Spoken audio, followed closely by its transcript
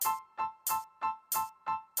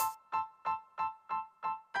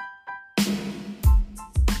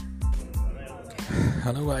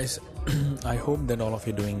Hello guys, I hope that all of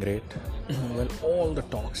you doing great. Well, all the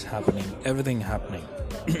talks happening, everything happening.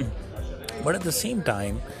 But at the same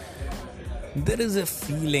time, there is a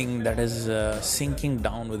feeling that is sinking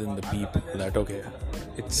down within the people that okay,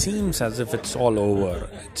 it seems as if it's all over.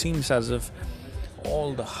 It seems as if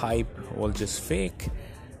all the hype was just fake.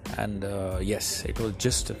 And yes, it was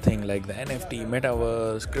just a thing like the NFT,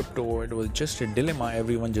 Metaverse, crypto. It was just a dilemma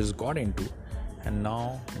everyone just got into. And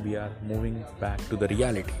now we are moving back to the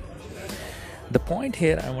reality. The point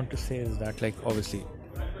here I want to say is that, like, obviously,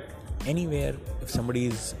 anywhere if somebody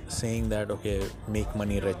is saying that okay, make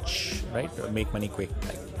money rich, right, or make money quick,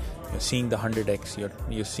 like you're seeing the 100x,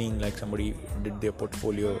 you're seeing like somebody did their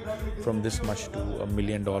portfolio from this much to $1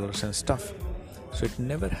 million and stuff. So it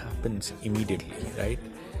never happens immediately, right?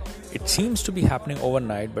 It seems to be happening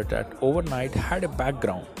overnight, but that overnight had a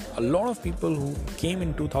background. A lot of people who came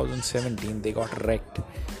in 2017, they got wrecked,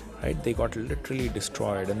 right? They got literally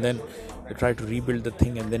destroyed, and then they tried to rebuild the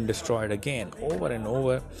thing and then destroy it again over and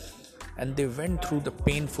over. And they went through the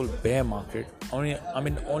painful bear market.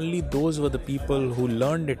 Only those were the people who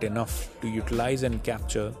learned it enough to utilize and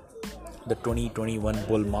capture the 2021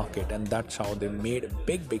 bull market, and that's how they made a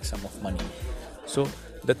big sum of money. So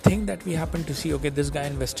the thing that we happen to see, okay, this guy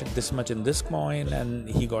invested this much in this coin and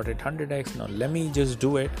he got it 100x. Now let me just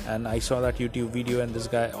do it. And I saw that YouTube video, and this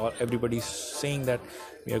guy, or everybody's saying that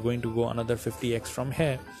we are going to go another 50x from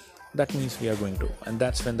here. That means we are going to, and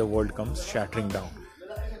that's when the world comes shattering down.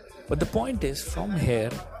 But the point is, from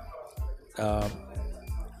here,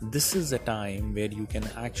 this is a time where you can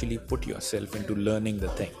actually put yourself into learning the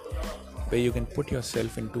thing, where you can put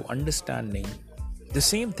yourself into understanding the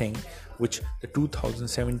same thing which the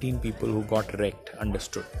 2017 people who got wrecked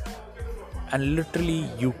understood. And literally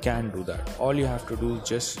you can do that. All you have to do is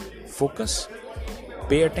just focus,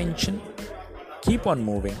 pay attention, keep on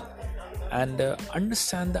moving, and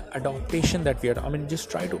understand the adaptation that we are. Just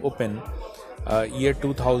try to open year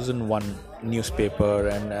 2001 newspaper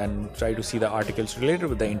and try to see the articles related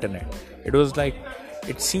with the internet. It was like,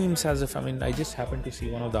 it seems as if, I just happened to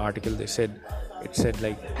see one of the articles. It said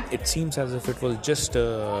like, it seems as if it was just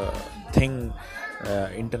a thing.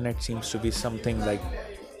 Internet seems to be something like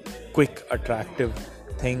quick, attractive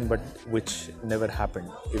thing, but which never happened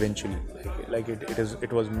eventually.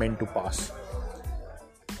 It was meant to pass.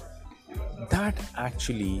 That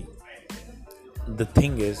actually, the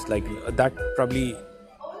thing is, like, that probably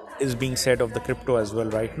is being said of the crypto as well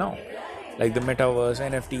right now. Like the metaverse,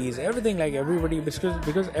 NFTs, everything, like everybody,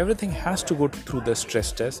 because everything has to go through the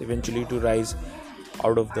stress test eventually to rise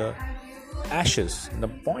out of the ashes. The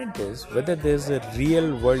point is whether there's a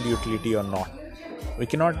real world utility or not. We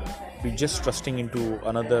cannot be just trusting into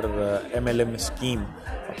another MLM scheme,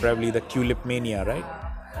 or probably the tulip mania, right?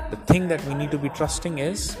 The thing that we need to be trusting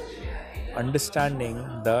is understanding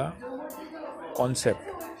the concept,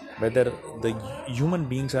 whether the human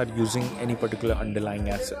beings are using any particular underlying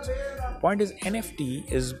assets. Point is,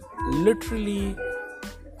 NFT is literally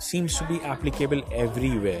seems to be applicable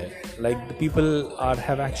everywhere. Like the people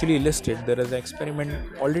have actually listed, there is an experiment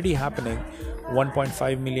already happening,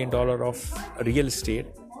 $1.5 million of real estate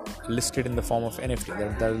listed in the form of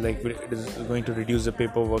NFT. That like, it is going to reduce the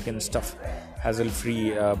paperwork and stuff,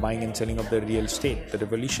 hassle-free buying and selling of the real estate, the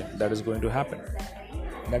revolution that is going to happen.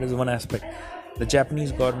 That is one aspect. The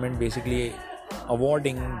Japanese government basically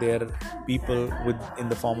awarding their people in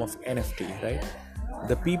the form of NFT, right?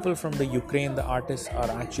 The people from the Ukraine, the artists are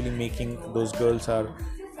actually making, those girls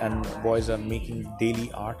and boys are making daily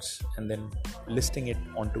arts and then listing it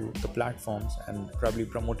onto the platforms and probably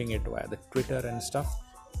promoting it via the Twitter and stuff.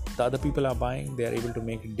 The other people are buying, they are able to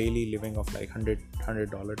make a daily living of like $100,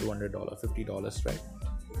 $200, $50, right?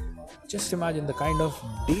 Just imagine the kind of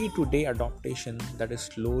day-to-day adaptation that is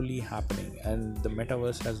slowly happening, and the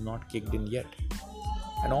metaverse has not kicked in yet.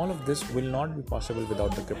 And all of this will not be possible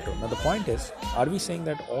without the crypto. Now the point is, are we saying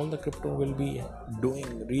that all the crypto will be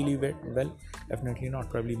doing really well? Definitely not.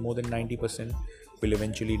 Probably more than 90% will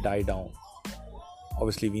eventually die down.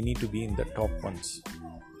 Obviously, we need to be in the top ones.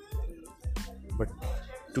 But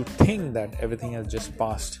to think that everything has just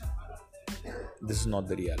passed, this is not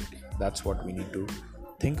the reality. That's what we need to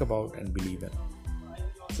think about and believe in.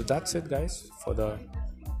 So that's it, guys, for the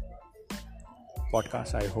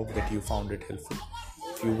podcast. I hope that you found it helpful.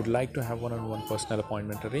 If you would like to have one-on-one personal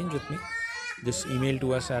appointment arranged with me, just email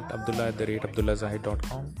to us at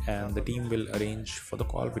abdullah@abdullahzahid.com, and the team will arrange for the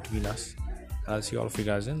call between us. I'll see all of you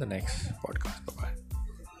guys in the next podcast. Bye-bye.